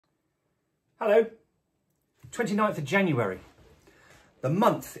Hello, 29th of January. The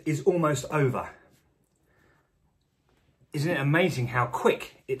month is almost over. Isn't it amazing how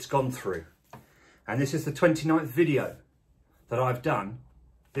quick it's gone through? And this is the 29th video that I've done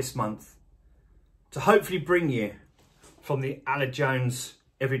this month to hopefully bring you from the Ala Jones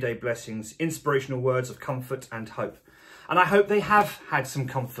Everyday Blessings, inspirational words of comfort and hope. And I hope they have had some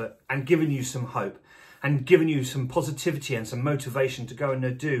comfort and given you some hope and given you some positivity and some motivation to go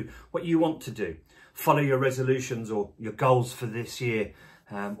and do what you want to do. Follow your resolutions or your goals for this year,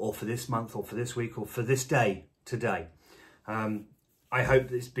 or for this month, or for this week, or for this day today. I hope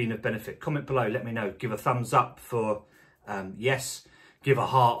that it's been of benefit. Comment below, let me know. Give a thumbs up for yes, give a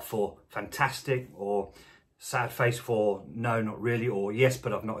heart for fantastic, or sad face for no, not really, or yes,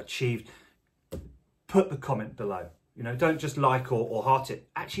 but I've not achieved. Put the comment below. You know, don't just like or heart it.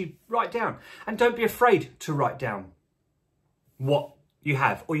 Actually write down. And don't be afraid to write down what you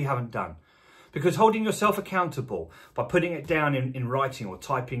have or you haven't done. Because holding yourself accountable by putting it down in writing or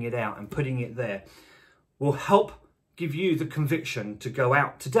typing it out and putting it there will help give you the conviction to go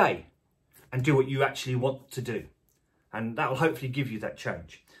out today and do what you actually want to do. And that will hopefully give you that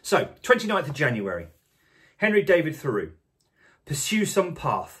change. So, 29th of January, Henry David Thoreau. Pursue some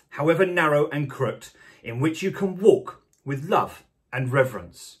path, however narrow and crooked, in which you can walk with love and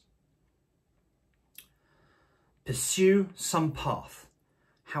reverence. Pursue some path,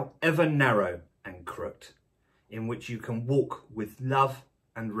 however narrow and crooked, in which you can walk with love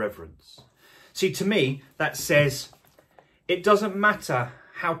and reverence. See, to me, that says it doesn't matter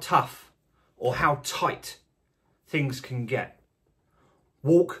how tough or how tight things can get.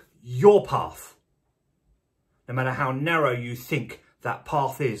 Walk your path, no matter how narrow you think that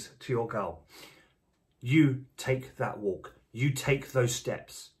path is to your goal. You take that walk. You take those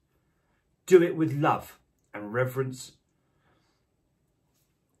steps. Do it with love and reverence,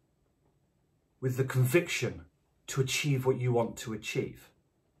 with the conviction to achieve what you want to achieve.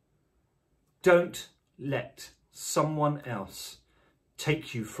 Don't let someone else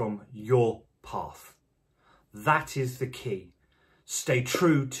take you from your path. That is the key. Stay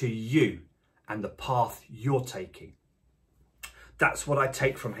true to you and the path you're taking. That's what I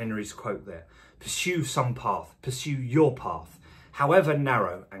take from Henry's quote there. Pursue some path, pursue your path, however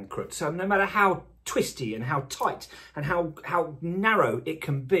narrow and crooked. So no matter how twisty and how tight and how narrow it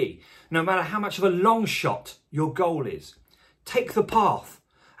can be, no matter how much of a long shot your goal is, take the path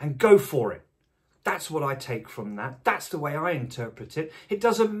and go for it. That's what I take from that. That's the way I interpret it. It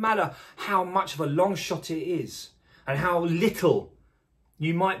doesn't matter how much of a long shot it is and how little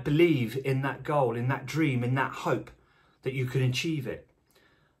you might believe in that goal, in that dream, in that hope that you can achieve it.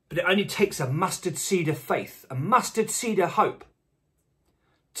 But it only takes a mustard seed of faith, a mustard seed of hope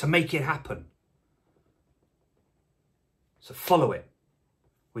to make it happen. So follow it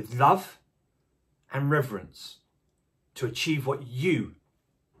with love and reverence to achieve what you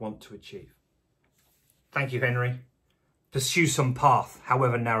want to achieve. Thank you, Henry. Pursue some path,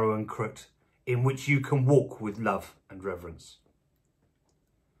 however narrow and crooked, in which you can walk with love and reverence.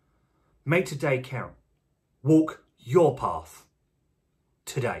 Make today count. Walk your path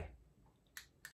today.